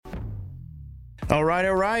All right,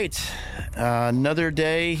 all right. Another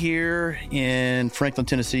day here in Franklin,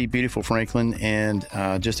 Tennessee, beautiful Franklin, and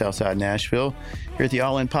just outside Nashville, here at the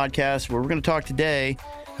All In Podcast, where we're going to talk today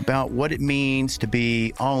about what it means to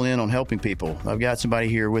be all in on helping people. I've got somebody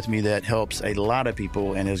here with me that helps a lot of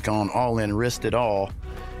people and has gone all in, risked it all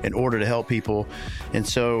in order to help people. And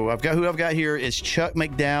so I've got here is Chuck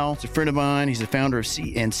McDowell. It's a friend of mine. He's the founder and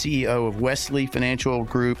CEO of Wesley Financial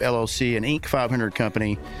Group, LLC, an Inc. 500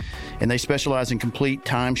 company. And they specialize in complete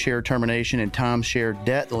timeshare termination and timeshare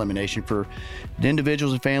debt elimination for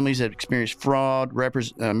individuals and families that experience fraud,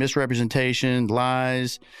 misrepresentation,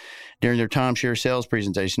 lies during their timeshare sales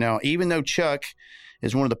presentation. Now, even though Chuck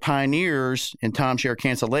is one of the pioneers in timeshare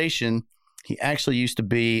cancellation, he actually used to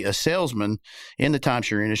be a salesman in the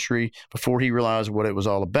timeshare industry before he realized what it was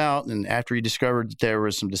all about. And after he discovered that there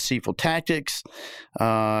was some deceitful tactics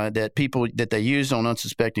that they used on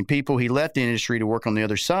unsuspecting people, he left the industry to work on the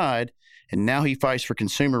other side. And now he fights for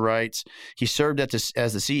consumer rights. He served as the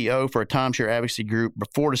CEO for a timeshare advocacy group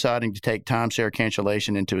before deciding to take timeshare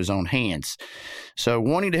cancellation into his own hands. So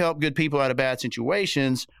wanting to help good people out of bad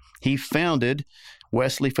situations, he founded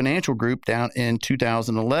Wesley Financial Group down in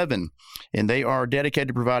 2011, and they are dedicated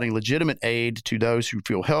to providing legitimate aid to those who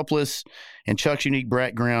feel helpless. And Chuck's unique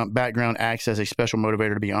background acts as a special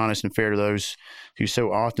motivator to be honest and fair to those who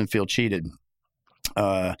so often feel cheated.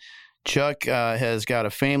 Chuck has got a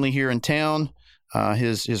family here in town.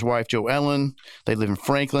 His wife, Joellen, they live in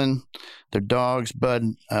Franklin. Their dogs, Bud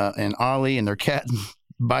and Ollie, and their cat,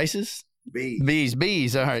 Bices.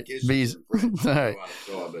 Bees. All right. Bees. All right.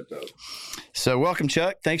 So welcome,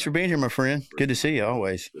 Chuck. Thanks for being here, my friend. Good to see you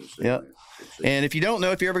always. Yeah. And if you don't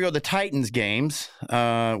know, if you ever go to the Titans games,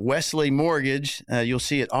 Wesley Mortgage, you'll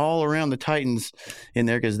see it all around the Titans in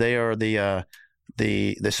there because they are the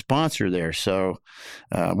sponsor there. So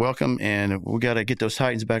welcome, and we got to get those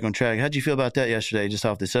Titans back on track. How'd you feel about that yesterday, just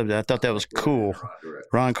off the subject? I thought that was cool.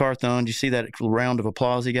 Ron Carthon, did you see that round of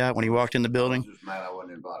applause he got when he walked in the building? I was just mad I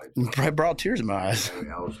wasn't invited. I brought tears in my eyes. I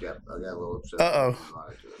got a little upset. Uh-oh.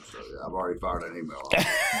 So I've already fired an email.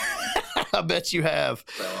 I bet you have.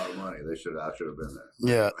 Pay a lot of money. I should have been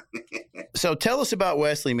there. Yeah. So tell us about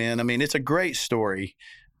Wesley, man. I mean, it's a great story,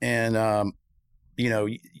 and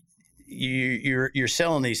you're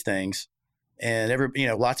selling these things, and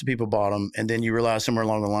lots of people bought them, and then you realize somewhere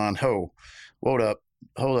along the line,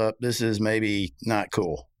 hold up, this is maybe not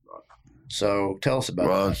cool. So tell us about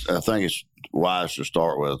that. Well, I think it's wise to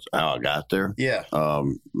start with how I got there. Yeah.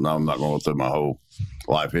 I'm not going to go through my whole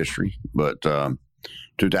life history, but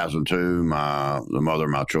 2002, the mother of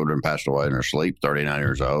my children passed away in her sleep, 39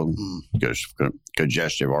 years old, because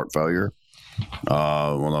congestive heart failure.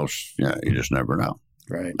 One of those, you just never know.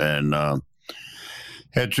 Right. And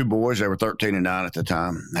had two boys. They were 13 and 9 at the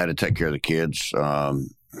time. Had to take care of the kids.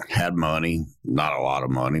 Had money, not a lot of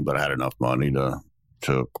money, but I had enough money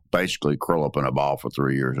to basically curl up in a ball for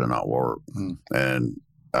 3 years and not work. And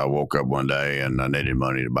I woke up one day and I needed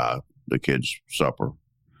money to buy the kids supper,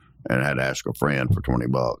 and I had to ask a friend for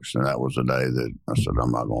 $20. And that was the day that I said,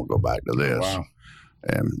 I'm not going to go back to this. Wow.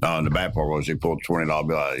 And the bad part was he pulled a $20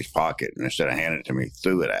 bill out of his pocket, and instead of handing it to me, he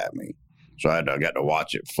threw it at me. So I got to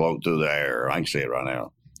watch it float through the air. I can see it right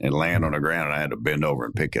now, and land on the ground. And I had to bend over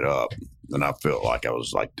and pick it up. And I felt like I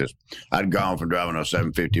was like this. I'd gone from driving a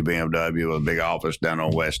 750 BMW with a big office down on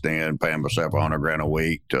West End, paying myself $100,000 a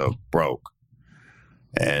week, to broke.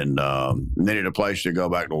 And needed a place to go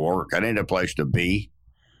back to work. I needed a place to be,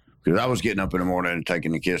 because I was getting up in the morning and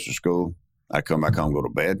taking the kids to school. I'd come back home, go to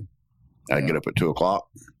bed. I'd get up at 2 o'clock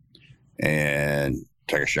and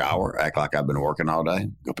take a shower, act like I've been working all day,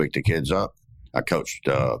 go pick the kids up. I coached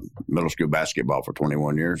middle school basketball for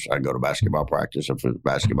 21 years. I'd go to basketball practice for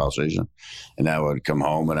basketball season, and I would come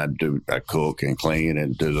home and I'd cook and clean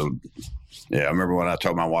and do I remember when I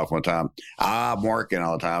told my wife one time, I'm working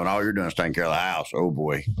all the time and all you're doing is taking care of the house. Oh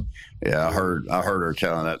boy. Yeah, I heard her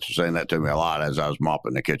saying that to me a lot as I was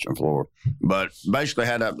mopping the kitchen floor. But basically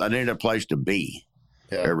I needed a place to be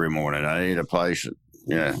every morning. I needed a place,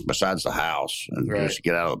 besides the house, and just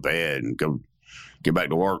get out of the bed and go get back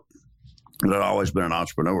to work. I've always been an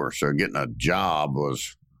entrepreneur, so getting a job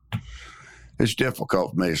it's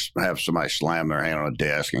difficult for me to have somebody slam their hand on a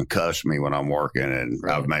desk and cuss me when I'm working, and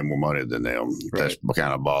I've made more money than them. That's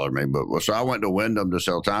kind of bothered me. But so I went to Wyndham to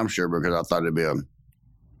sell timeshare because I thought it'd be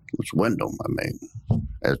it's Wyndham. I mean,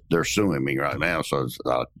 they're suing me right now, so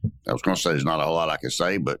I was going to say there's not a whole lot I can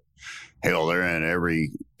say, but hell, they're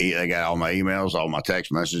in they got all my emails, all my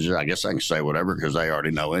text messages. I guess I can say whatever because they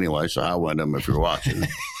already know anyway. So I Wyndham if you're watching.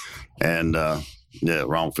 And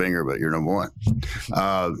wrong finger, but you're number one.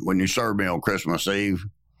 When you served me on Christmas Eve,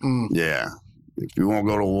 if you want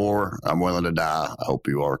to go to war, I'm willing to die. I hope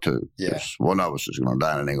you are too. Yeah. One of us is going to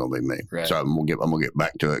die, and it ain't going to be me. Right. So I'm gonna get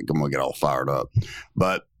back to it. I'm gonna get all fired up.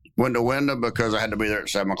 But went to Wyndham because I had to be there at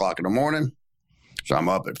 7 o'clock in the morning. So I'm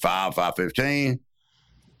up at 5:15,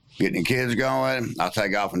 getting the kids going. I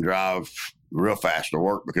take off and drive real fast to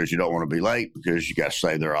work because you don't want to be late because you got to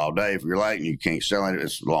stay there all day if you're late and you can't sell it.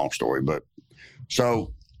 It's a long story, but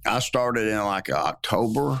so I started in like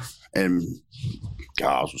October, and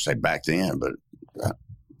God, I was gonna say back then, but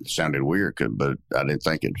it sounded weird, but I didn't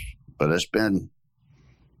think it. But it's been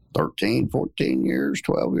 13, 14 years,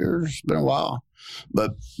 12 years. It's been a while,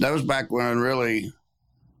 but that was back when really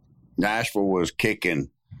Nashville was kicking.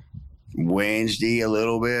 Wednesday a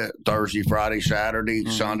little bit, Thursday, Friday, Saturday,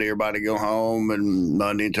 Sunday, everybody go home, and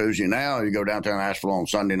Monday and Tuesday. Now you go downtown Nashville on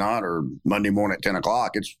Sunday night or Monday morning at 10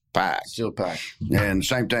 o'clock, it's packed. Still packed. And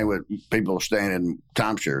same thing with people staying in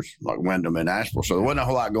timeshares like Wyndham in Nashville. So there wasn't a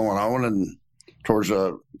whole lot going on. And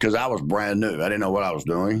because I was brand new, I didn't know what I was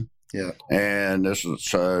doing. Yeah. And this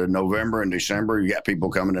was November and December, you got people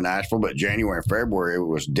coming to Nashville, but January and February, it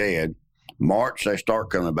was dead. March, they start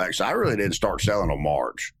coming back. So I really didn't start selling until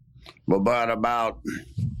March. But about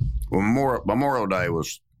Memorial Day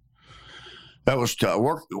was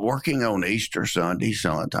working on Easter Sunday,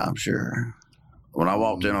 selling timeshare. When I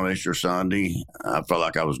walked in on Easter Sunday, I felt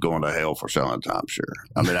like I was going to hell for selling timeshare.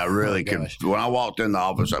 I mean, I really could. When I walked in the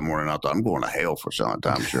office that morning, I thought, I'm going to hell for selling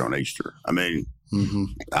timeshare on Easter. I mean,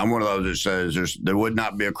 I'm one of those that says there would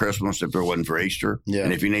not be a Christmas if it wasn't for Easter. Yeah.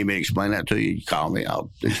 And if you need me to explain that to you, you call me.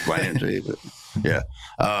 I'll explain it to you. But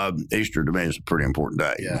yeah, Easter to me is a pretty important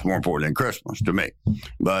day. Yeah. It's more important than Christmas to me.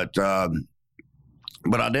 But I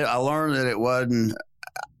learned that it wasn't.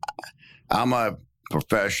 I'm a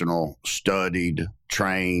professional, studied,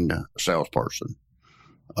 trained salesperson.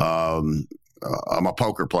 I'm a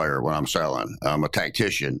poker player when I'm selling. I'm a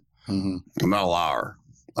tactician. I'm not a liar.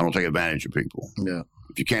 I don't take advantage of people. Yeah.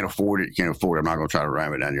 If you can't afford it, you can't afford it. I'm not going to try to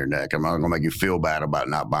ram it down your neck. I'm not going to make you feel bad about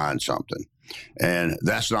not buying something. And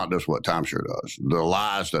that's not just what timeshare does. The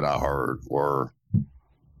lies that I heard were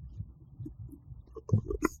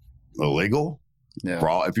illegal. Yeah.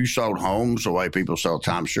 If you sold homes the way people sell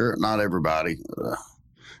timeshare, not everybody.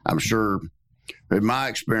 I'm sure, in my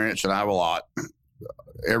experience, and I have a lot,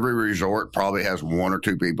 every resort probably has one or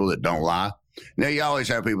two people that don't lie. Now, you always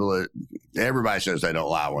have people that everybody says they don't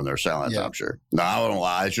lie when they're selling timeshare. No, I don't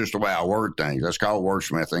lie. It's just the way I word things. That's called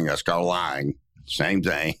wordsmithing. That's called lying. Same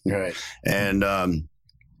thing. Right. And,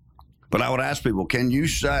 but I would ask people, can you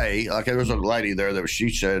say, like there was a lady there that she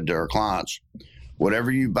said to her clients,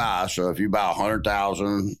 whatever you buy, so if you buy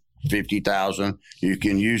 100,000, 50,000, you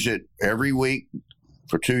can use it every week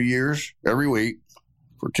for 2 years, every week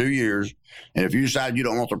for 2 years. And if you decide you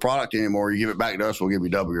don't want the product anymore, you give it back to us, we'll give you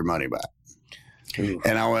double your money back. Ooh.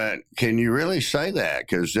 And I went, can you really say that?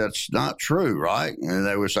 Because that's not true, right? And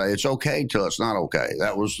they would say, it's okay till it's not okay.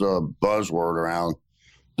 That was the buzzword around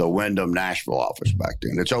the Wyndham Nashville office back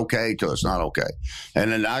then. It's okay till it's not okay.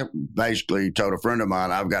 And then I basically told a friend of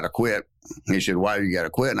mine, I've got to quit. He said, why do you got to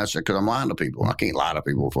quit? And I said, because I'm lying to people. I can't lie to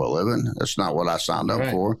people for a living. That's not what I signed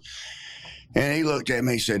up for. And he looked at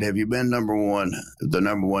me, he said, have you been the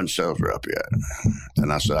number one sales rep yet?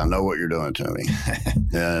 And I said, I know what you're doing to me.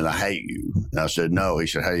 And I hate you. And I said, no. He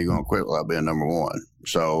said, how are you going to quit without being number one?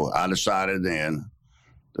 So I decided then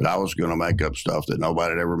that I was going to make up stuff that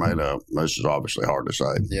nobody had ever made up. This is obviously hard to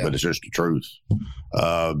say, but it's just the truth.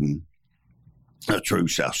 The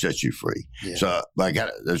truth shall set you free. Yeah. So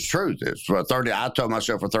the truth is for 30, I told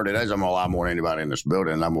myself for 30 days, I'm going to lie more than anybody in this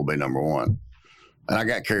building and I'm going to be number one. And I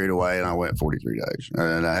got carried away, and I went 43 days.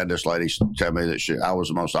 And I had this lady tell me that I was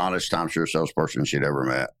the most honest timeshare salesperson she'd ever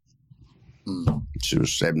met. She was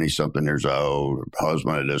 70-something years old. Her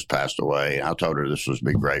husband had just passed away. And I told her this would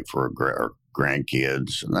be great for her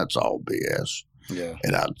grandkids, and that's all BS. Yeah.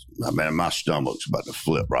 And I mean, my stomach's about to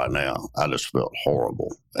flip right now. I just felt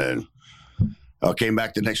horrible. And I came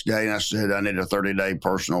back the next day, and I said I need a 30-day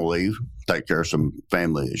personal leave, take care of some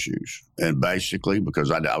family issues. And basically,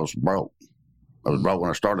 because I was broke. I was broke when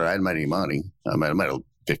I started. I hadn't made any money. I made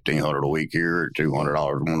 $1,500 a week here,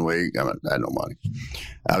 $200 one week. I had no money.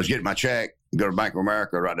 I was getting my check, go to Bank of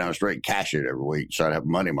America right down the street, cash it every week, so I'd have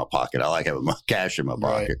money in my pocket. I like having cash in my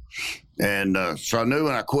pocket. Right. And so I knew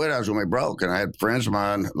when I quit, I was going to be broke. And I had friends of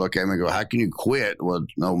mine look at me and go, how can you quit with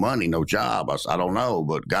no money, no job? I said, I don't know,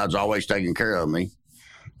 but God's always taking care of me.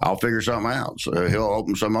 I'll figure something out. So he'll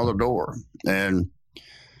open some other door. And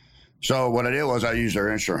so what I did was I used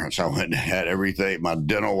their insurance. I went and had everything, my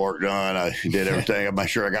dental work done. I did everything. I made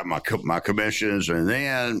sure I got my commissions. And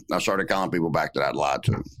then I started calling people back that I'd lied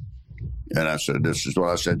to. And I said, this is what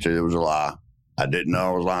I said to you. It was a lie. I didn't know I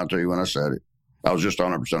was lying to you when I said it. I was just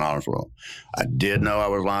 100% honest with them. I did know I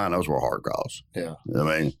was lying. Those were hard calls. Yeah. I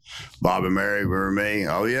mean, Bob and Mary, remember me?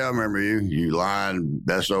 Oh, yeah, I remember you. You lying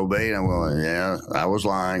SOB. And I'm going, yeah, I was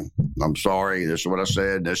lying. I'm sorry. This is what I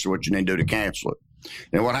said. This is what you need to do to cancel it.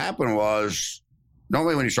 And what happened was,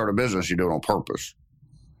 normally when you start a business, you do it on purpose.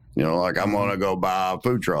 You know, like I'm going to go buy a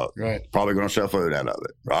food truck. Right. Probably going to sell food out of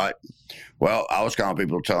it. Right. Well, I was calling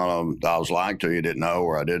people telling them that I was lying to you, didn't know,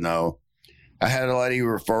 or I didn't know. I had a lady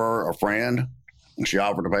refer a friend. She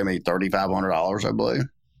offered to pay me $3,500, I believe.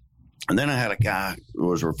 And then I had a guy who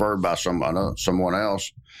was referred by someone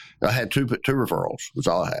else. I had two referrals. That's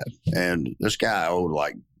all I had. And this guy owed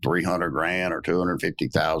like $300,000 or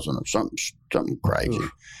 $250,000 or something crazy.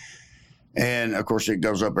 Oof. And of course, it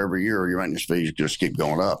goes up every year. Your maintenance fees just keep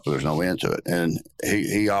going up. There's no end to it. And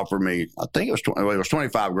he offered me, I think it was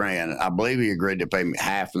 $25,000. I believe he agreed to pay me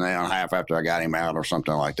half now and half after I got him out or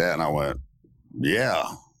something like that. And I went, yeah,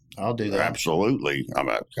 I'll do that. Absolutely. I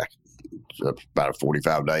mean, it's about a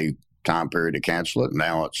 45-day time period to cancel it.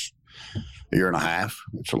 Now it's a year and a half.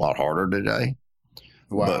 It's a lot harder today.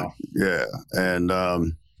 Wow. But, yeah. And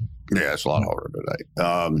it's a lot harder today.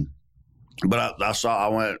 But I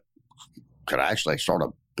went, could I actually start a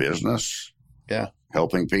business? Yeah.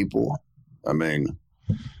 Helping people? I mean,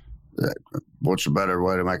 what's a better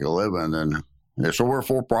way to make a living than... So we're a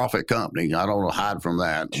for-profit company. I don't hide from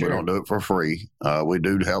that. Sure. We don't do it for free. We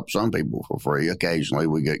do help some people for free. Occasionally,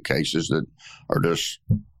 we get cases that are just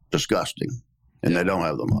disgusting, and they don't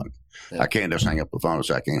have the money. Yeah. I can't just hang up the phone and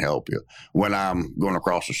say, I can't help you. When I'm going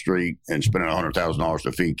across the street and spending $100,000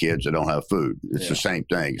 to feed kids that don't have food, it's the same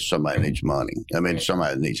thing. Somebody needs money. I mean,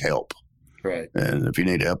 somebody needs help. Right. And if you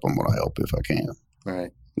need help, I'm going to help if I can.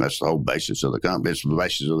 Right. That's the whole basis of the company. It's the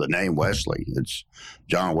basis of the name Wesley. It's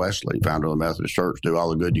John Wesley, founder of the Methodist Church. Do all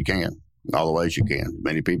the good you can, all the ways you can, as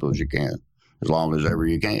many people as you can, as long as ever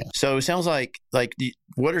you can. So it sounds like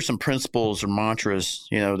what are some principles or mantras,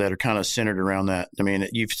 that are kind of centered around that? I mean,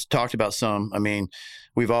 you've talked about some. I mean,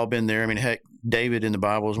 we've all been there. I mean, heck, David in the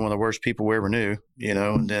Bible is one of the worst people we ever knew,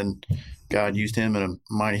 and then God used him in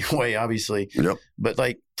a mighty way, obviously. Yep. But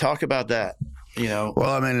talk about that, Well,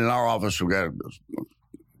 I mean, in our office, we've got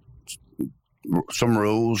some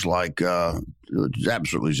rules like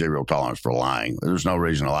absolutely zero tolerance for lying. There's no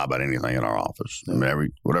reason to lie about anything in our office. I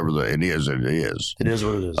mean, it is. It is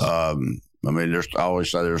what it is. I mean, I always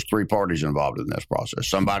say there's three parties involved in this process.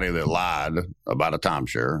 Somebody that lied about a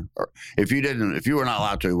timeshare. Or if you were not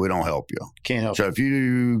lied to, we don't help you. Can't help. So if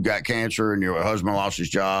you got cancer and your husband lost his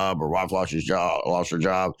job or wife lost her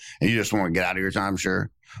job, and you just want to get out of your timeshare,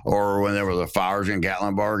 or when there were the fires in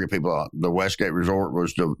Gatlinburg and the Westgate Resort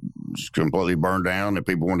was completely burned down and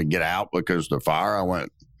people wanted to get out because of the fire, I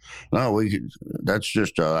went, no, that's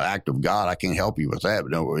just an act of God. I can't help you with that.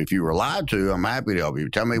 But no, if you were lied to, I'm happy to help you.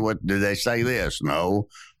 Tell me, did they say this? No.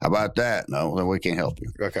 How about that? No, then we can't help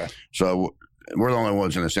you. Okay. So we're the only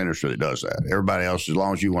ones in this industry that does that. Everybody else, as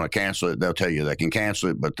long as you want to cancel it, they'll tell you they can cancel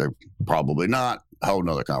it, but they're probably not. A whole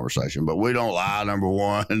nother conversation. But we don't lie, number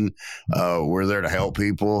one. We're there to help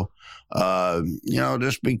people.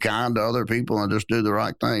 Just be kind to other people and just do the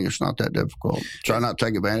right thing. It's not that difficult. Try not to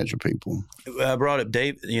take advantage of people. I brought up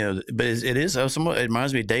Dave, but it is somewhat. It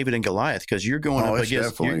reminds me of David and Goliath because you're going up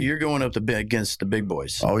against the big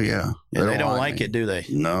boys. Oh yeah, they don't like it, do they?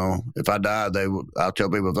 No. If I died, I'll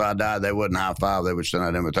tell people if I died, they wouldn't high five. They would send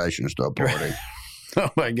out invitations to a party.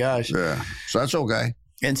 Oh my gosh. Yeah. So that's okay.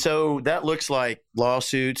 And so that looks like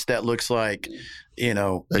lawsuits. That looks like, they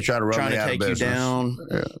try to run me out of business. Trying to take you down.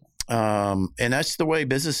 Yeah. And that's the way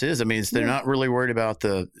business is. I mean, they're not really worried about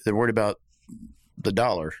they're worried about the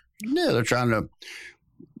dollar. Yeah, they're trying to.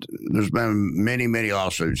 There's been many, many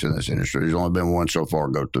lawsuits in this industry. There's only been one so far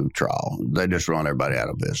go through trial. They just run everybody out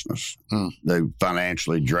of business. They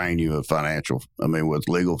financially drain you with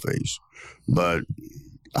legal fees. But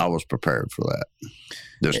I was prepared for that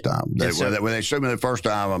this time. When they sued me the first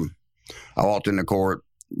time, I walked into court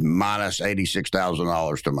minus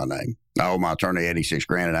 $86,000 to my name. I owed my attorney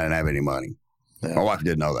 $86,000 and I didn't have any money. Yeah. My wife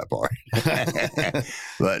didn't know that part.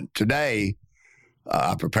 But today,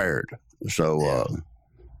 I prepared. So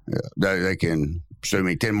they can sue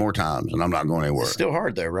me 10 more times and I'm not going anywhere. It's still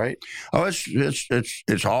hard though, right? Oh, it's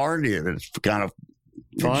hard. It's kind of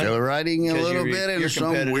exhilarating a little bit in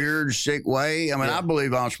some weird, sick way. I mean, I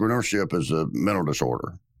believe entrepreneurship is a mental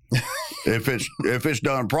disorder. if it's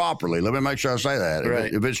done properly, let me make sure I say that.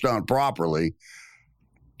 Right. If it's done properly,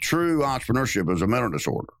 true entrepreneurship is a mental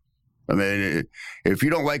disorder. I mean, if you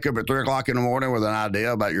don't wake up at 3 o'clock in the morning with an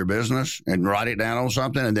idea about your business and write it down on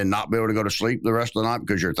something and then not be able to go to sleep the rest of the night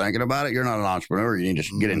because you're thinking about it, you're not an entrepreneur. You need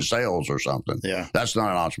to get in sales or something. Yeah. That's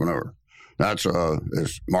not an entrepreneur. That's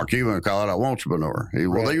Mark Cuban call it a entrepreneur.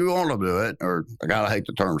 Well, you want to do it, or I gotta hate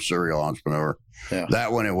the term serial entrepreneur. Yeah.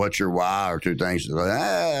 That one and what's your why are two things.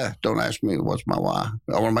 Don't ask me what's my why.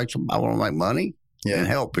 I want to make money and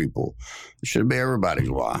help people. It should be everybody's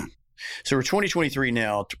why. So we're 2023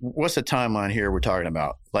 now. What's the timeline here we're talking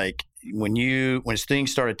about? Like when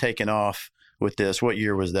things started taking off with this, what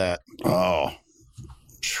year was that? Oh, I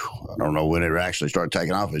don't know when it actually started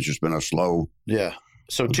taking off. It's just been a slow. Yeah.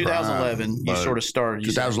 So 2011, you sort of started.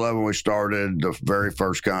 2011, we started the very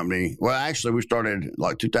first company. Well, actually, we started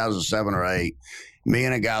like 2007 or 8. Me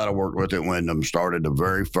and a guy that I worked with at Wyndham started the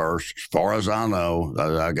very first. As far as I know,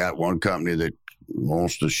 I got one company that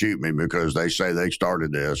wants to shoot me because they say they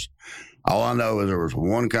started this. All I know is there was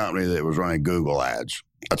one company that was running Google ads.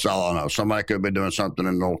 That's all I know. Somebody could be doing something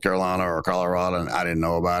in North Carolina or Colorado, and I didn't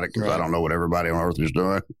know about it because I don't know what everybody on earth is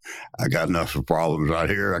doing. I got enough of problems out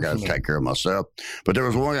here. I got to take care of myself. But there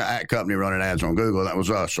was one ad company running ads on Google, and that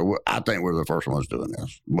was us. So I think we're the first ones doing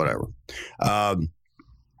this. Whatever.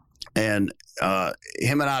 And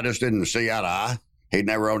him and I just didn't see eye to eye. He'd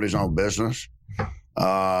never owned his own business.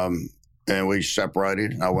 And we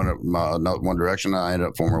separated. I went one direction. I ended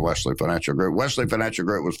up forming Wesley Financial Group. Wesley Financial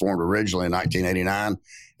Group was formed originally in 1989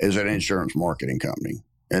 as an insurance marketing company.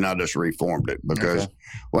 And I just reformed it because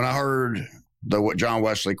when I heard what John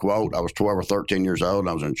Wesley quote, I was 12 or 13 years old.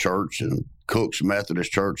 I was in church in Cook's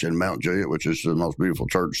Methodist Church in Mount Juliet, which is the most beautiful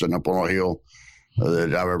church sitting up on a hill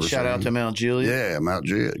that I've ever seen. Shout out to Mount Juliet. Yeah, Mount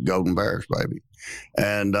Juliet, Golden Bears, baby.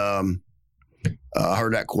 And I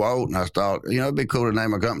heard that quote, and I thought, it'd be cool to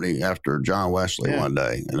name a company after John Wesley one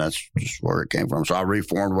day, and that's just where it came from. So I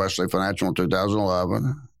reformed Wesley Financial in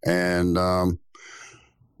 2011, and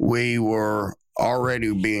we were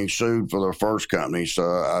already being sued for the first company. So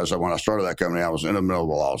when I started that company, I was in the middle of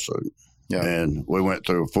a lawsuit, and we went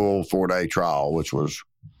through a full 4-day trial, which was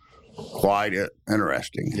quite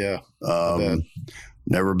interesting. Yeah,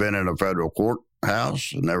 never been in a federal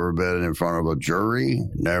courthouse, never been in front of a jury,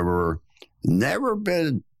 never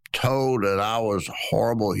been told that I was a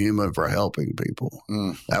horrible human for helping people.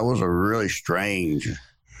 That was a really strange.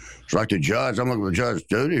 It's like the judge. I'm looking at the judge,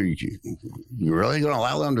 dude, are you really going to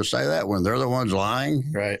allow them to say that when they're the ones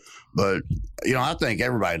lying? Right. But, I think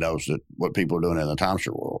everybody knows that what people are doing in the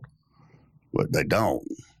timeshare world, but they don't.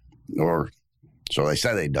 Or so they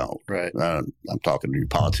say they don't. Right. I'm talking to you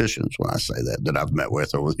politicians when I say that I've met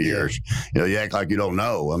with over the years. You act like you don't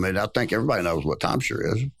know. I mean, I think everybody knows what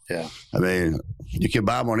timeshare is. Yeah. I mean, you can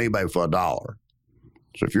buy them on eBay for $1.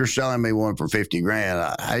 So if you're selling me one for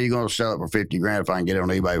 $50,000, how are you going to sell it for $50,000 if I can get it on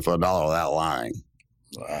eBay for $1 without lying?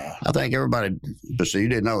 Wow. I think everybody. But see, you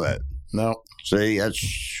didn't know that. No. See,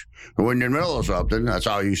 that's when you're in the middle of something. That's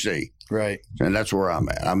all you see. Right. And that's where I'm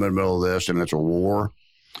at. I'm in the middle of this, and it's a war.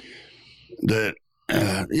 That,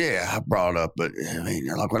 I brought up, but I mean,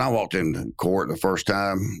 like when I walked into court the first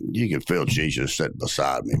time, you could feel Jesus sitting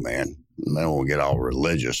beside me, man. They don't want to get all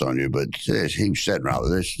religious on you, but he was sitting right there.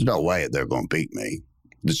 There's no way they're going to beat me.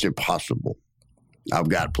 It's impossible. I've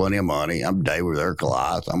got plenty of money. I'm David, they're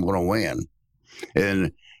Goliath. I'm going to win.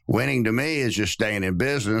 And winning to me is just staying in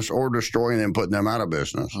business or destroying them, putting them out of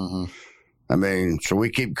business. Mm-hmm. I mean, so we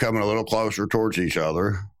keep coming a little closer towards each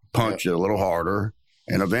other, punch it a little harder.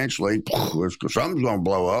 And eventually, something's going to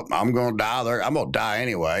blow up. I'm going to die there. I'm going to die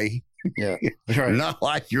anyway. Yeah. Right. Not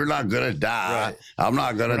like you're not going to die. Right. I'm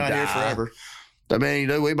not going to die. Here forever. I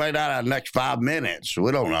mean, we may die in the next 5 minutes.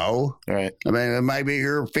 We don't know. Right. I mean, it may be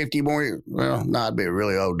here 50 more years. Well, no, I'd be a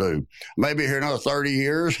really old dude. Maybe here another 30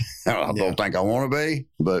 years. I don't think I want to be,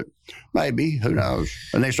 but maybe. Who knows?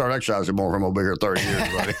 And they start exercising more if I'm going to be here 30 years,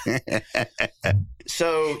 buddy.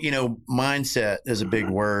 So, mindset is a big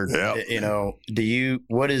word. Yep.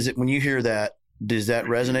 What is it when you hear that? Does that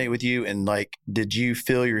resonate with you? And did you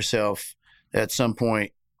feel yourself at some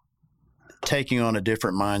point taking on a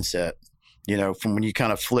different mindset? From when you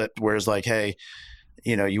kind of flipped, where it's like, hey,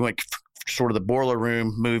 you went sort of the boiler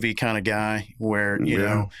room movie kind of guy where,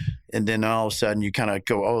 and then all of a sudden you kind of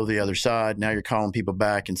go, the other side. Now you're calling people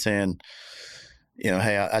back and saying,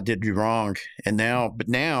 hey, I did you wrong. And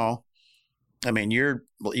now, I mean, you're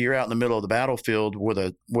out in the middle of the battlefield with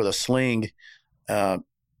a sling,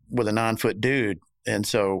 with a 9-foot dude. And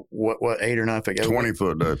so what 8 or 9 foot? 20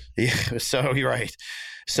 foot dude. Yeah. So you're right.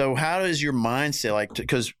 So how does your mindset,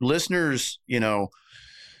 because listeners,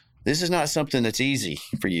 this is not something that's easy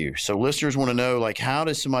for you. So listeners want to know, how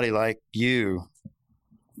does somebody like you,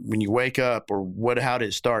 when you wake up, or how did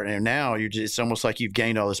it start? And now it's almost like you've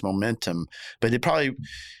gained all this momentum, but it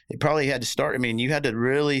probably had to start. I mean, you had to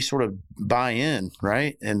really sort of buy in,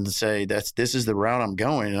 right? And say, this is the route I'm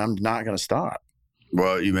going, and I'm not going to stop.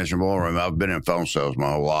 Well, you mentioned boiler room. I've been in phone sales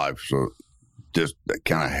my whole life, so just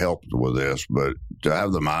kind of helped with this. But to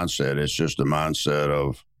have the mindset, it's just the mindset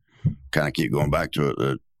of kind of keep going back to it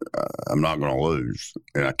that I'm not going to lose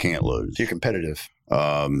and I can't lose. You're competitive.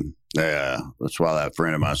 Yeah, that's why that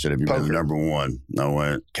friend of mine said, "If you've been number one," I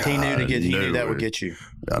went. He knew that would get you.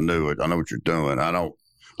 I knew it. I know what you're doing. I don't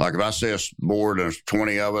like if I see a board and there's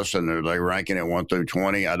 20 of us and they're ranking it 1 through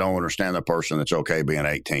 20. I don't understand the person that's okay being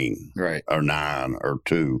 18, right, or 9 or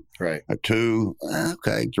 2, right. A 2,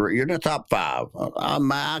 okay, 3. You're in the top 5.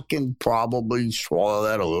 I can probably swallow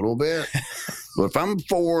that a little bit. But if I'm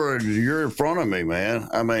 4 and you're in front of me, man,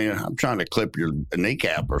 I mean, I'm trying to clip your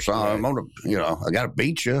kneecap or something. Right. I got to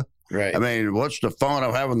beat you. Right. I mean, what's the fun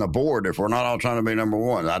of having the board if we're not all trying to be number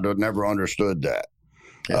one? I never understood that.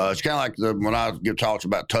 Yeah. It's kind of like when I give talks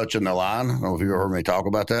about touching the line. I don't know if you've ever heard me talk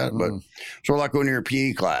about that, but sort of like when you're in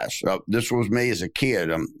PE class. This was me as a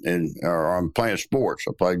kid. I'm playing sports.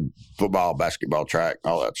 I played football, basketball, track,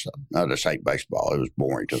 all that stuff. I just hate baseball. It was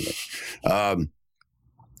boring to me.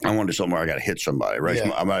 I wanted to somewhere I got to hit somebody. I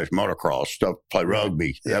raced motocross stuff, play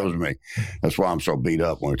rugby. Yeah. That was me. That's why I'm so beat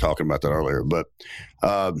up when we were talking about that earlier. But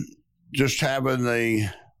just having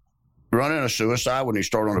running a suicide when you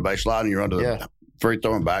start on the baseline and you're under the free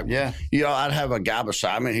throwing back. Yeah. I'd have a guy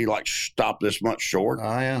beside me. He stopped this much short.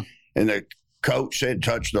 Oh, yeah. And the coach said,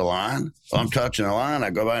 touch the line. I'm touching the line. I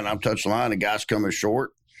go back and I'm touching the line. The guy's coming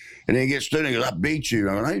short. And then he gets stood and he goes, I beat you.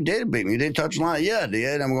 I'm going, you did beat me. You didn't touch the line. Yeah, I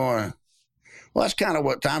did. I'm going, well, that's kind of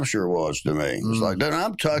what timeshare was to me. It's like, dude,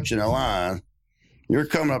 I'm touching the line. You're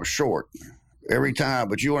coming up short every time,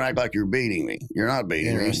 but you want to act like you're beating me. You're not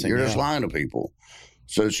beating me. You're just lying to people.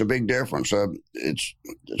 So it's a big difference. To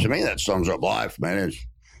me, that sums up life, man. It's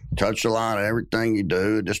touch the line in everything you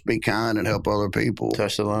do. Just be kind and help other people.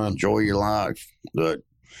 Touch the line. Enjoy your life. But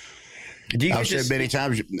I've said many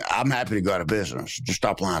times, I'm happy to go out of business. Just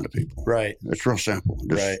stop lying to people. Right. It's real simple.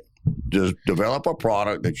 Just develop a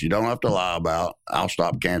product that you don't have to lie about. I'll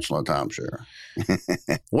stop canceling timeshare.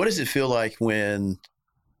 What does it feel like when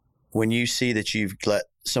you see that you've let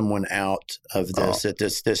someone out of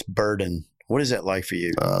this burden? What is that like for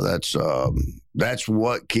you? That's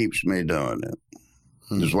what keeps me doing it.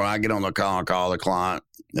 Just when I get on the call and call the client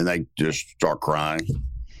and they just start crying,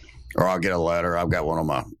 or I'll get a letter. I've got one on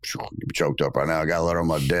my choked up right now. I got a letter on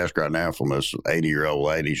my desk right now from this 80-year-old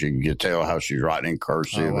lady. She can tell how she's writing in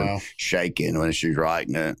cursive and shaking when she's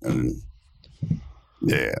writing it. And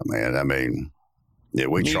yeah, man. I mean,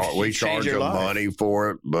 we charge them money for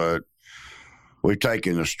it, but we've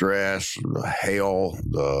taken the stress, the hell,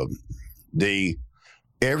 the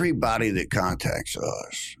everybody that contacts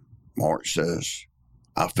us. Mark says,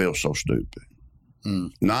 I feel so stupid.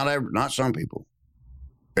 Not some people.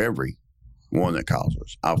 Every one that calls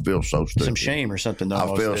us, I feel so stupid. Some shame or something.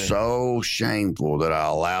 I feel so shameful that I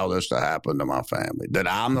allow this to happen to my family. That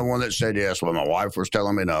I'm the one that said yes when my wife was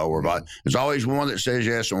telling me no. There's always one that says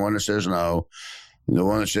yes and one that says no. And the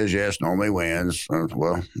one that says yes normally wins.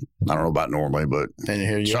 Well, I don't know about normally, but and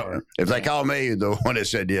here you are. If they call me, the one that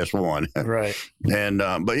said yes won. Right. And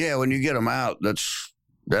but yeah, when you get them out,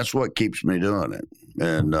 that's what keeps me doing it.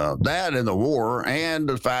 And that and the war and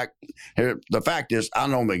the fact is I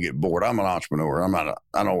normally get bored. I'm an entrepreneur.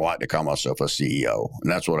 I don't like to call myself a CEO, and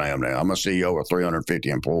that's what I am now. I'm a CEO of 350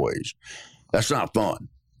 employees. That's not fun.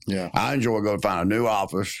 Yeah, I enjoy going to find a new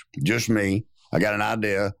office, just me. I got an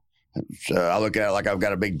idea. I look at it like I've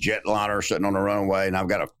got a big jetliner sitting on the runway, and I've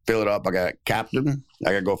got to fill it up. I got a captain.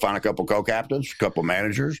 I got to go find a couple co-captains, a couple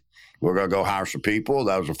managers. We're going to go hire some people.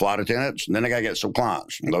 Those are flight attendants. And then I got to get some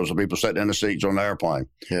clients. And those are people sitting in the seats on the airplane.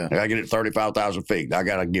 Yeah. I got to get it 35,000 feet. I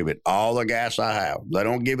got to give it all the gas I have. They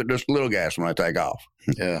don't give it just a little gas when I take off.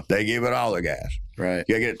 Yeah. They give it all the gas. Right.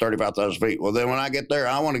 You got to get it 35,000 feet. Well, then when I get there,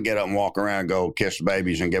 I want to get up and walk around and go kiss the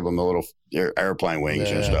babies and give them the little airplane wings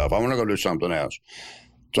and stuff. I want to go do something else.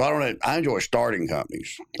 So I enjoy starting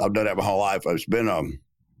companies. I've done that my whole life. It's been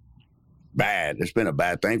It's been a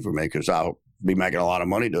bad thing for me because I'll be making a lot of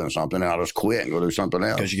money doing something and I'll just quit and go do something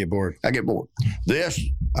else. Because you get bored. I get bored. This,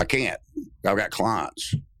 I can't. I've got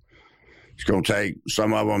clients. It's going to take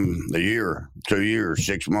some of them a year, 2 years,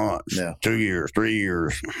 6 months, 2 years, 3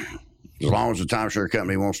 years. As long as the timeshare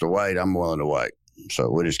company wants to wait, I'm willing to wait. So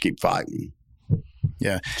we just keep fighting.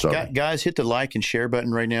 Yeah. So, guys, hit the like and share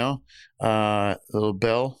button right now. A little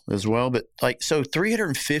bell as well. But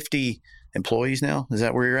 350 employees now. Is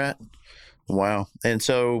that where you're at? Wow. And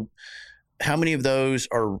so how many of those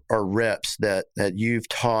are reps that you've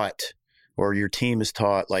taught or your team has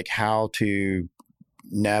taught, like how to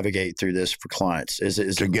navigate through this for clients? Is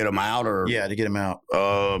it to get them out or? Yeah, to get them out.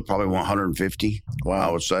 Probably 150. Wow.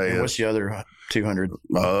 I would say. And what's the other 200?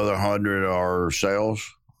 The other 100 are sales,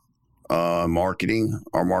 marketing.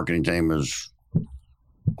 Our marketing team is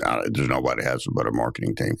there's nobody has a better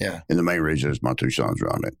marketing team. Yeah. And the main reason is my two sons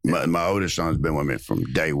run it. My oldest son's been with me from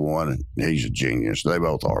day one, and he's a genius. They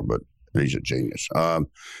both are, but he's a genius. And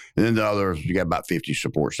then the others, you got about 50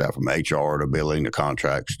 support staff from HR to billing to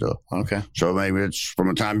contracts to. Okay. So maybe it's from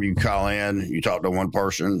the time you call in, you talk to one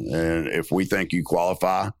person, and if we think you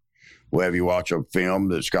qualify, we'll have you watch a film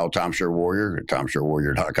that's called Timeshare Warrior at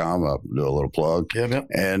timesharewarrior.com. I'll do a little plug. Yep.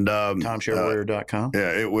 And timesharewarrior.com.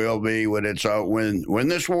 Yeah, it will be when it's when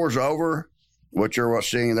this war's over. What you're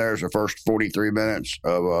seeing there is the first 43 minutes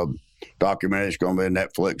of a documentary. It's going to be on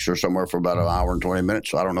Netflix or somewhere for about an hour and 20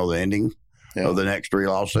 minutes. So I don't know the ending of the next 3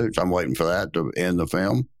 lawsuits. I'm waiting for that to end the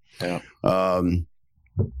film. Yeah.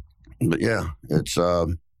 But yeah, it's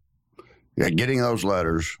getting those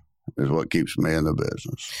letters is what keeps me in the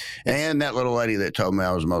business. And that little lady that told me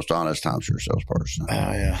I was the most honest timeshare salesperson. Oh,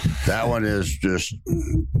 yeah. That one is just,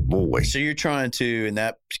 boy. So you're trying to, in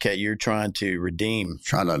that case, you're trying to redeem.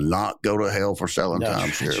 Trying to not go to hell for selling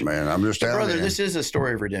timeshare, man. I'm just telling you. Brother, this is a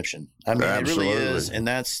story of redemption. I mean, Absolutely. It really is. And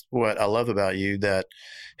that's what I love about you, that,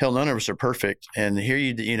 hell, none of us are perfect. And here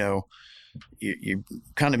you're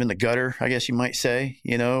kind of in the gutter, I guess you might say,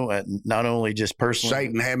 not only just personally.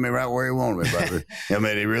 Satan had me right where he wanted me, brother. I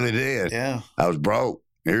mean, he really did. Yeah. I was broke.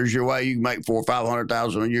 Here's your way. You can make $400,000 or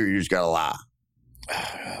 $500,000 a year. You just got to lie.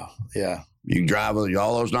 Yeah. You can drive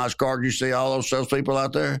all those nice cars you see, all those salespeople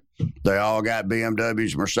out there. They all got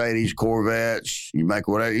BMWs, Mercedes, Corvettes. You make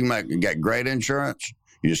whatever. You got great insurance.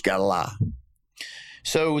 You just got to lie.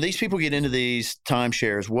 So these people get into these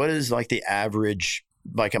timeshares. What is like the average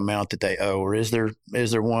amount that they owe, or is there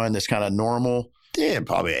one that's kind of normal? Yeah,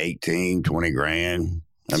 probably 18, 20 grand.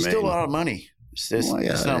 Still a lot of money.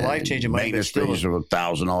 It's not life-changing money. Maintenance fees of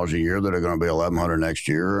 $1,000 a year that are going to be $1,100 next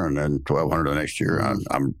year, and then $1,200 the next year. Mm-hmm.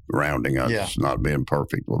 I'm rounding up. It's not being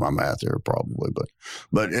perfect with my math here, probably,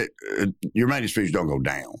 but your maintenance fees don't go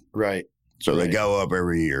down, right? So they go up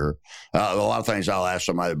every year. A lot of things I'll ask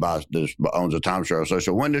somebody that owns a timeshare.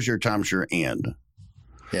 So when does your timeshare end?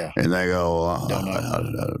 Yeah. And they go, I don't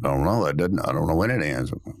know. I don't know when it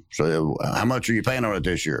ends. So how much are you paying on it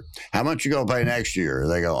this year? How much you going to pay next year?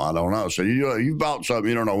 They go, I don't know. So you bought something,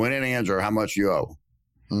 you don't know when it ends or how much you owe.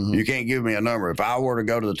 Mm-hmm. You can't give me a number. If I were to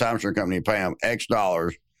go to the timeshare company and pay them X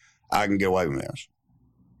dollars, I can get away with this.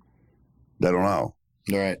 They don't know.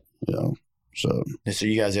 Right. So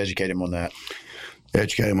you guys educate them on that.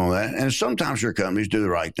 Educate them on that. And sometimes your companies do the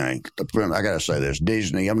right thing. I got to say this.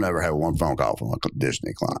 Disney, I've never had one phone call from a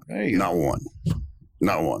Disney client. There you go.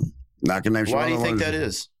 Not one. I can name some. Why do you think that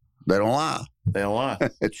is? They don't lie. They don't lie.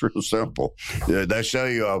 It's real simple. They sell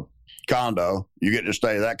you a condo. You get to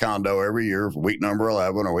stay at that condo every year for week number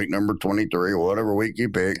 11 or week number 23 or whatever week you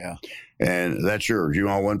pick. Yeah. And that's yours. You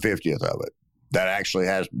own 1/50th of it. That actually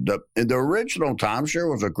has the original timeshare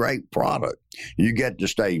was a great product. You get to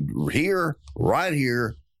stay right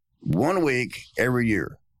here, 1 week every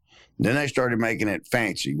year. Then they started making it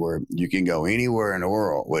fancy where you can go anywhere in the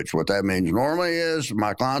world, which what that means normally is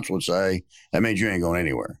my clients would say, that means you ain't going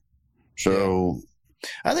anywhere. So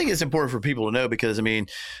I think it's important for people to know because, I mean,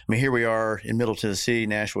 here we are in Middle Tennessee,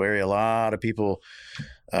 Nashville area. A lot of people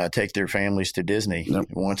take their families to Disney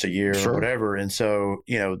once a year or whatever. And so,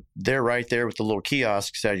 they're right there with the little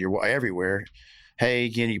kiosks out everywhere. Hey,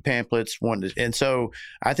 give you pamphlets. And so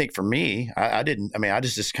I think for me, I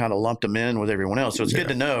just kind of lumped them in with everyone else. So it's good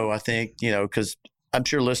to know, I think, because I'm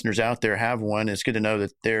sure listeners out there have one. It's good to know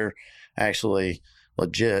that they're actually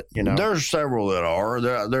legit, There's several that are.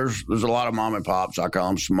 There's a lot of mom and pops, I call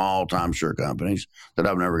them small timeshare companies that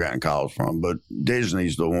I've never gotten calls from. But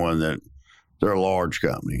Disney's the one that they're a large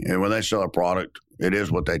company. And when they sell a product, it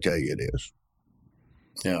is what they tell you it is.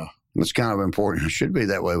 Yeah. It's kind of important. It should be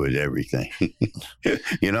that way with everything.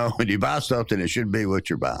 When you buy something, it should be what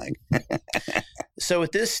you're buying. So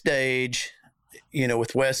at this stage,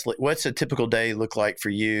 with Wesley, what's a typical day look like for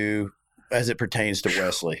you as it pertains to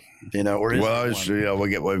Wesley? Or is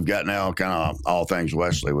we've got now kind of all things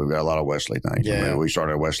Wesley. We've got a lot of Wesley things. Yeah. We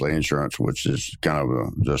started Wesley Insurance, which is kind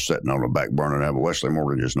of just sitting on the back burner now, but Wesley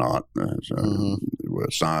Mortgage is not. We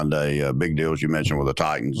signed a big deal, as you mentioned, with the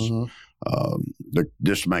Titans. Mm-hmm.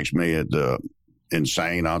 This makes me the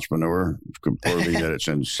insane entrepreneur, proving that it's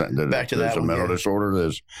insane. Back to there's that a mental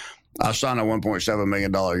disorder. I signed a $1.7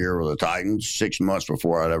 million a year with the Titans 6 months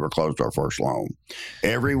before I'd ever closed our first loan.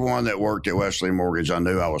 Everyone that worked at Wesley Mortgage, I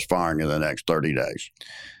knew I was firing in the next 30 days.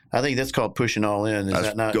 I think that's called pushing all in. Is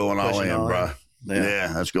that not going all in, bro?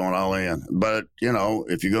 Yeah, that's going all in. But,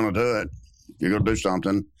 if you're going to do it, you're going to do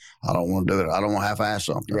something. I don't want to do it. I don't want to half-ass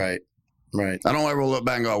something. Right. I don't ever look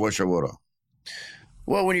back and go, I wish I would have.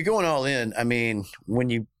 Well, when you're going all in, I mean, when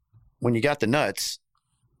you got the nuts,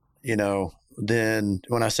 than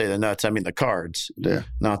when I say the nuts, I mean the cards. Yeah.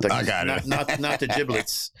 Not the I got it. not the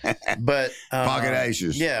giblets. But Pocket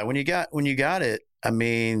aces. Yeah, when you got it, I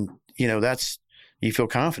mean, that's you feel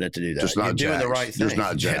confident to do that. Just not You're doing jacks. the right thing. Just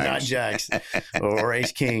not jacks. Yeah, not jacks. or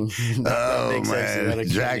ace king. Oh man,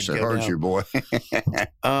 jacks will hurt you, boy.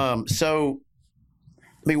 So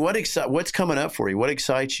I mean, what's coming up for you? What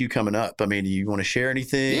excites you coming up? I mean, do you want to share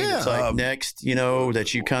anything? Yeah, it's like next,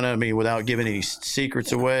 that you kind of, without giving any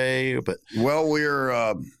secrets away. But well,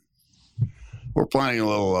 we're planning a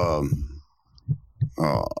little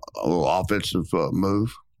offensive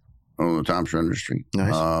move on the timeshare industry.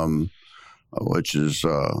 Nice. Which is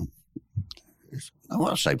I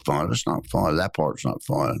want to say fun. It's not fun. That part's not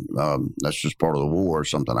fun. That's just part of the war.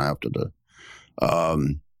 Something I have to do.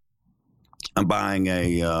 I'm buying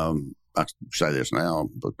I say this now,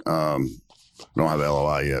 but I don't have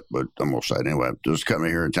LOI yet, but I'm going to say it anyway. There's a company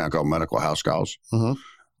here in town called Medical House Calls.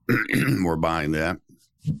 Mm-hmm. We're buying that.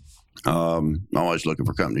 I'm always looking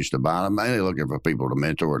for companies to buy. I'm mainly looking for people to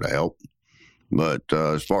mentor, to help. But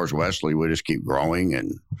as far as Wesley, we just keep growing.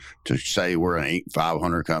 And to say we're an Inc.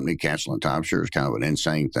 500 company canceling timeshare is kind of an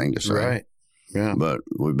insane thing to say. Right. Yeah. But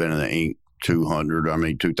we've been in the Inc.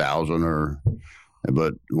 2000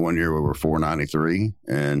 but one year we were 493,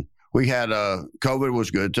 and we had COVID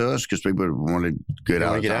was good to us because people wanted to get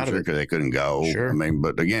out of timeshare because they couldn't go. Sure.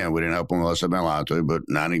 But again, we didn't help them unless they've been lied to. But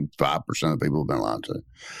 95% of people have been lied to.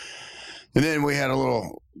 And then we had the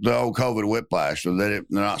old COVID whiplash, so they're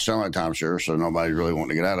not selling timeshare, so nobody really wanted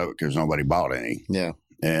to get out of it because nobody bought any. Yeah.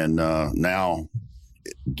 And now,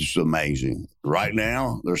 it's amazing. Right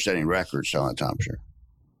now, they're setting records selling timeshare.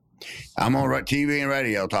 I'm on TV and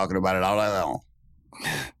radio talking about it all day long.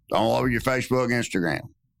 All over your Facebook, Instagram.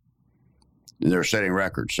 And they're setting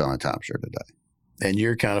records selling timeshare today. And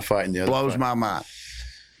you're kind of fighting the other Blows fight. my mind.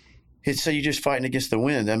 So you're just fighting against the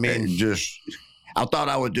wind. I mean, I thought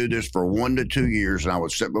I would do this for 1 to 2 years, and I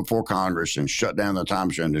would sit before Congress and shut down the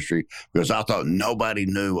timeshare industry because I thought nobody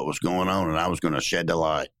knew what was going on, and I was going to shed the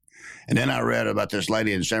light. And then I read about this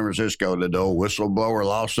lady in San Francisco that did the old whistleblower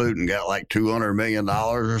lawsuit and got like $200 million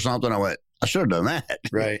or something. I went, I should have done that.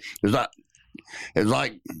 right. It's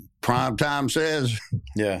like Prime Time says,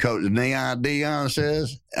 Yeah. Coach Neon Dion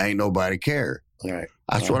says, ain't nobody care. Right.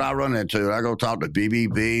 That's what I run into. I go talk to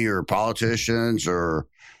BBB or politicians, or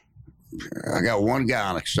I got one guy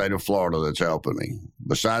in the state of Florida that's helping me.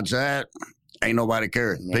 Besides that, ain't nobody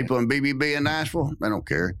care. Right. People in BBB in Nashville, they don't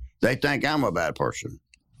care. They think I'm a bad person.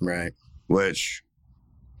 Right. Which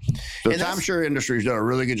the timeshare industry's done a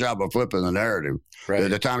really good job of flipping the narrative. Right.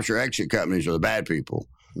 The timeshare exit companies are the bad people.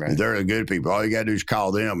 Right. They're the good people. All you got to do is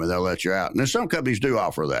call them and they'll let you out. And then some companies do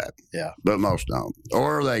offer that. Yeah. But most don't.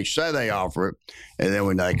 Or they say they offer it. And then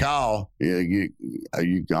when they call, you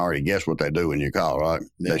can already guess what they do when you call, right?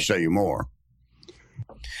 Yeah. They say you more.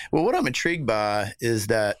 Well, what I'm intrigued by is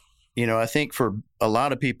that, I think for a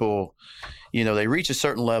lot of people, they reach a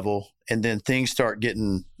certain level and then things start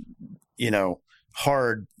getting,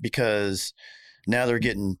 hard because now they're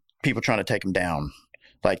getting people trying to take them down.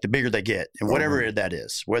 Like the bigger they get and whatever that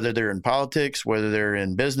is, whether they're in politics, whether they're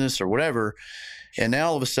in business or whatever. And now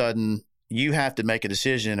all of a sudden you have to make a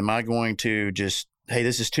decision. Am I going to just, hey,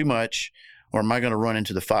 this is too much, or am I going to run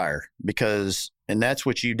into the fire? And that's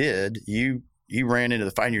what you did. You ran into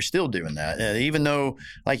the fire and you're still doing that. And even though,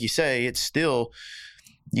 like you say, it's still,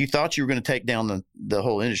 you thought you were going to take down the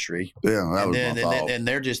whole industry. Yeah, that was my fault. And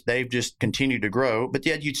they've just continued to grow. But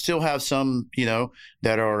yet you'd still have some,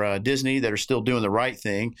 that are Disney that are still doing the right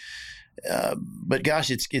thing. But gosh,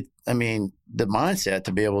 the mindset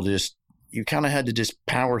to be able to you kind of had to just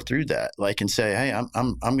power through that, and say, hey,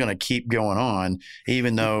 I'm going to keep going on,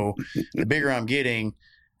 even though the bigger I'm getting,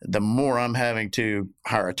 the more I'm having to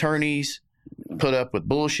hire attorneys, put up with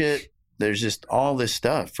bullshit. There's just all this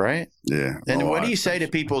stuff, right? Yeah. And what do you say to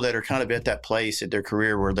people that are kind of at that place at their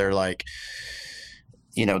career where they're like,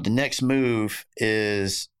 the next move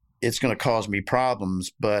is it's going to cause me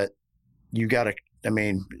problems, but you got to,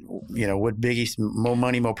 what biggie, more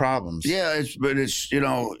money, more problems. Yeah, it's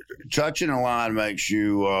touching a line makes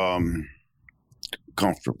you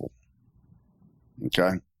comfortable.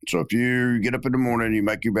 Okay. So if you get up in the morning, you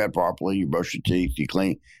make your bed properly, you brush your teeth, you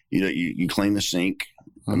clean, you clean the sink.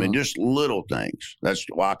 Mm-hmm. Just little things. That's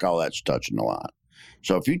why I call that touching the line.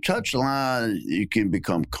 So if you touch the line, you can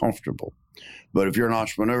become comfortable. But if you're an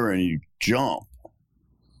entrepreneur and you jump,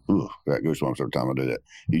 that goosebumps every time I do that.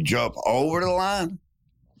 You jump over the line,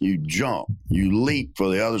 you leap for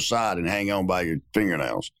the other side and hang on by your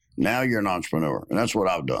fingernails. Now you're an entrepreneur. And that's what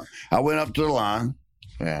I've done. I went up to the line,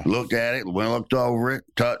 looked at it, looked over it,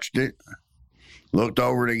 touched it, looked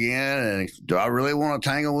over it again. And do I really want to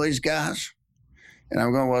tangle with these guys? And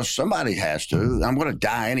I'm going, well, somebody has to. I'm going to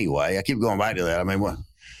die anyway. I keep going back to that. I mean,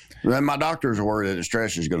 my doctors are worried that the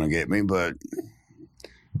stress is going to get me, but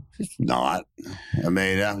it's not. I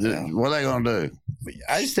mean, what are they going to do?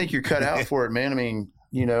 I just think you're cut out for it, man. I mean,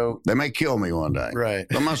 you know. They may kill me one day. Right.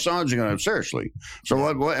 But my sons are going to, seriously. So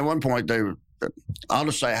at one point, I'll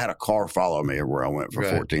just say I had a car follow me everywhere I went for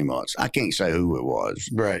 14 months. I can't say who it was.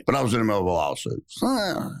 Right. But I was in the middle of a lawsuit.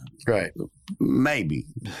 Right. Maybe.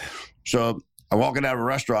 So I'm walking out of a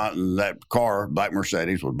restaurant, and that car, black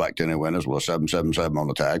Mercedes with black tinted windows with a 777 on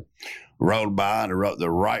the tag, rolled by, and the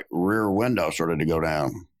right rear window started to go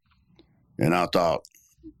down. And I thought,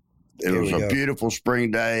 it was a beautiful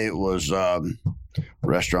spring day. It was a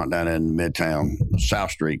restaurant down in Midtown,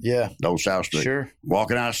 South Street. Yeah. Old South Street. Sure.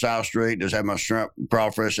 Walking out of South Street, just had my shrimp,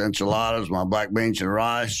 crawfish enchiladas, my black beans and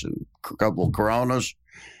rice, and a couple of Coronas.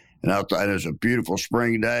 And I thought, it was a beautiful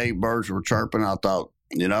spring day. Birds were chirping. I thought,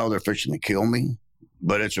 you know, they're fixing to kill me,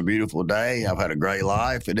 but it's a beautiful day. I've had a great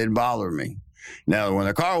life. It didn't bother me. Now, when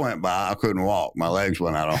the car went by, I couldn't walk. My legs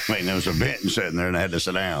went out on me, and there was a bench sitting there, and I had to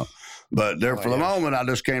sit down. But for the moment, I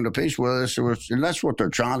just came to peace with this. And that's what they're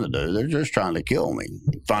trying to do. They're just trying to kill me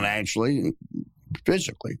financially,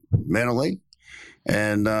 physically, mentally.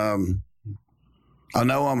 And I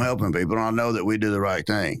know I'm helping people, and I know that we do the right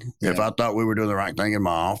thing. Yeah. If I thought we were doing the right thing in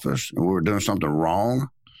my office and we were doing something wrong,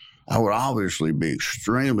 I would obviously be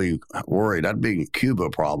extremely worried. I'd be in Cuba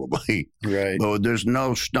probably. Right. But there's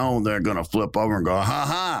no stone they're going to flip over and go,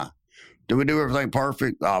 ha. Do we do everything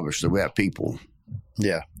perfect? Obviously, we have people.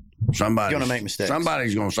 Yeah. Somebody's going to make mistakes.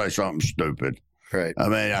 Somebody's going to say something stupid. Right. I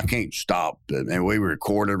mean, I can't stop it. And we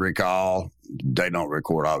record every call. They don't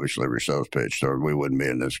record, obviously, every sales pitch, or we wouldn't be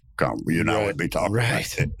in this conference. You know, we'd be talking about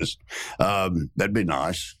this. That'd be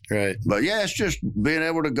nice. Right. But, yeah, it's just being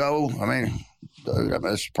able to go. I mean,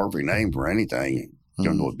 that's a perfect name for anything.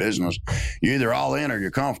 You're doing business. You're either all in or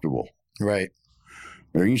you're comfortable. Right.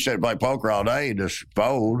 Or you can sit and play poker all day and just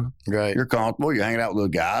fold. Right. You're comfortable. You're hanging out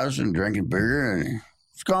with the guys and drinking beer, and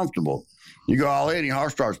it's comfortable. You go all in, your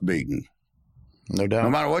heart starts beating. No doubt. No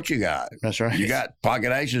matter what you got. That's right. You got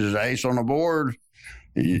pocket aces as ace on the board.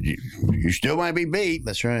 You still might be beat.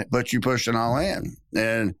 That's right. But you pushing all in.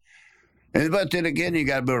 But then again, you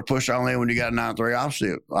got to be able to push all in when you got a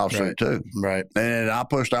 9-3 offsuit too. Right. And I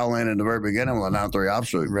pushed all in the very beginning with a 9-3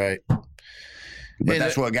 offsuit. Right. But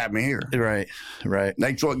that's what got me here. Right. Right.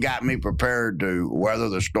 That's what got me prepared to weather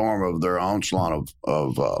the storm of their onslaught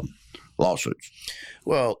of lawsuits.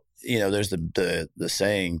 Well, you know, there's the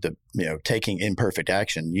saying, taking imperfect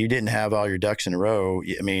action. You didn't have all your ducks in a row.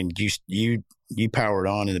 I mean, you powered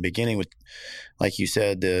on in the beginning with, like you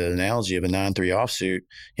said, the analogy of a 9-3 offsuit.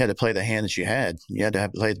 You had to play the hand that you had. You had to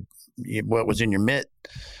play what was in your mitt.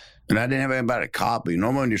 And I didn't have anybody to copy.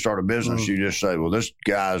 Normally when you start a business, you just say, well, this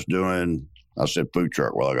guy's doing, I said food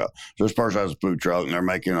truck a while ago. So this person has a food truck and they're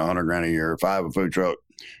making $100,000 a year. If I have a food truck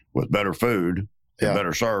with better food, and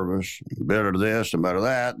better service, better this and better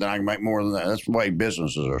that, then I can make more than that. That's the way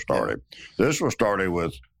businesses are started. Yeah. This was started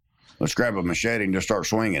with, let's grab a machete and just start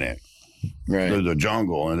swinging it through the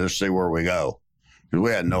jungle and just see where we go. Because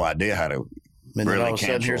we had no idea how to and really then all of a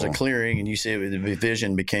sudden, here's a clearing, and you see the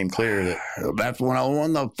vision became clear. That's when I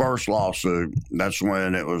won the first lawsuit. That's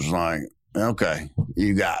when it was like, okay,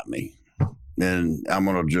 you got me. And I'm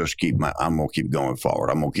going to keep going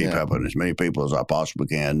forward. I'm going to keep helping as many people as I possibly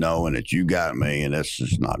can, knowing that you got me, and it's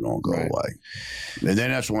just not going to go away. And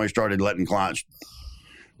then that's when we started letting clients,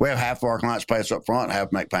 we have half of our clients pay us up front,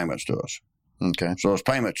 half make payments to us. Okay. So those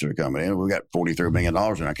payments are coming in. We've got $43 million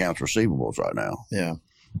in accounts receivables right now. Yeah.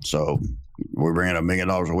 So we're bringing $1 million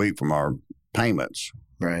a week from our payments.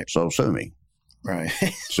 Right. So sue me. Right.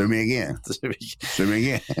 Sue me again. Sue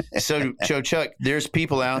me again. So Chuck, there's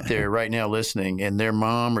people out there right now listening, and their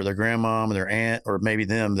mom or their grandmom or their aunt or maybe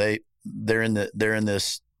them, they're in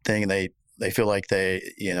this thing, and they feel like this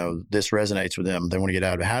resonates with them. They want to get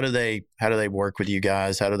out of it. How do they work with you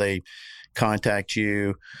guys? How do they contact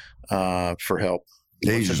you for help?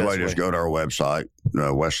 The easiest way is go to our website,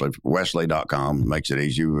 Wesley.com. Makes it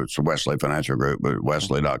easy. It's a Wesley Financial Group, but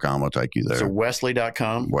Wesley.com will take you there. So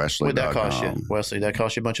Wesley.com? Wesley.com. What'd that cost you? Wesley, that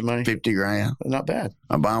cost you a bunch of money? $50,000. Not bad.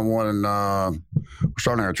 I'm buying one, and we're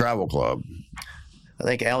starting a travel club. I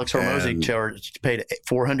think Alex Hormozy paid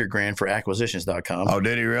 $400,000 for acquisitions.com. Oh,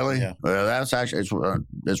 did he really? Yeah. Well, that's actually,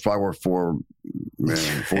 it's probably worth $40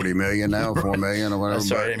 million now, $4 million or whatever.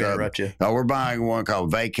 Sorry, I didn't interrupt you. No, we're buying one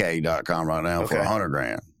called vacay.com right now for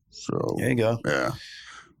 $100,000. So there you go. Yeah.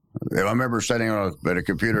 I remember sitting at a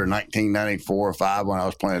computer in 1994 or 5 when I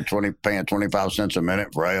was paying 25 cents a minute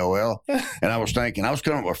for AOL. And I was coming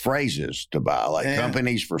up with phrases to buy, like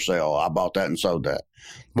companies for sale. I bought that and sold that.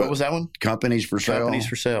 What was that one? Companies for sale. Companies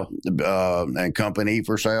for sale. And company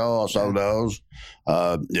for sale. I sold those.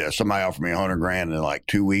 Somebody offered me $100,000 in like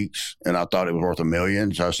 2 weeks, and I thought it was worth $1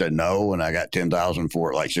 million. So I said no, and I got $10,000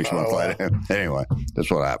 for it like 6 months later. Anyway, that's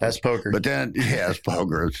what happened. That's poker. But then, it's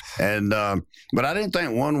poker. And but I didn't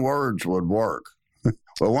think one words would work.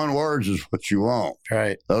 Well, one words is what you want.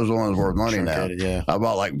 Right. Those are the ones worth money now. Yeah. I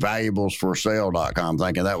bought like valuablesforsale.com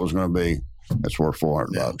thinking that was going to be, that's worth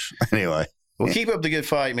 $400. Anyway. Well, keep up the good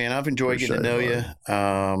fight, man. I've enjoyed getting to know you.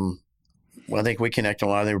 Well, I think we connect a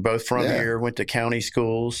lot. They were both from here, went to county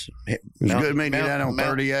schools. It was good meeting you down on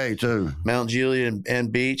 30A, too. Mount Juliet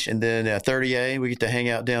and Beach. And then 30A, we get to hang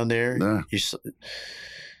out down there. Yeah.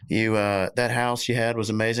 That house you had was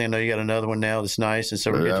amazing. I know you got another one now that's nice. And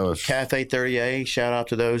so we're getting Cafe 30A. Shout out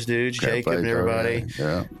to those dudes, Cafe Jacob and everybody.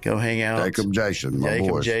 Yeah. Go hang out.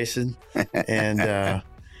 Jason, Jason. And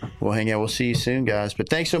we'll hang out. We'll see you soon, guys. But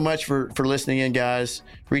thanks so much for listening in, guys.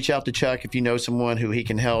 Reach out to Chuck if you know someone who he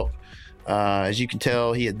can help. As you can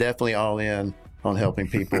tell, he is definitely all in on helping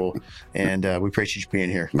people. And we appreciate you being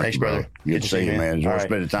here. Thanks, brother. Good to see you, man. Enjoy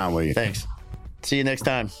spending time with you. Thanks. See you next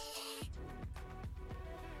time.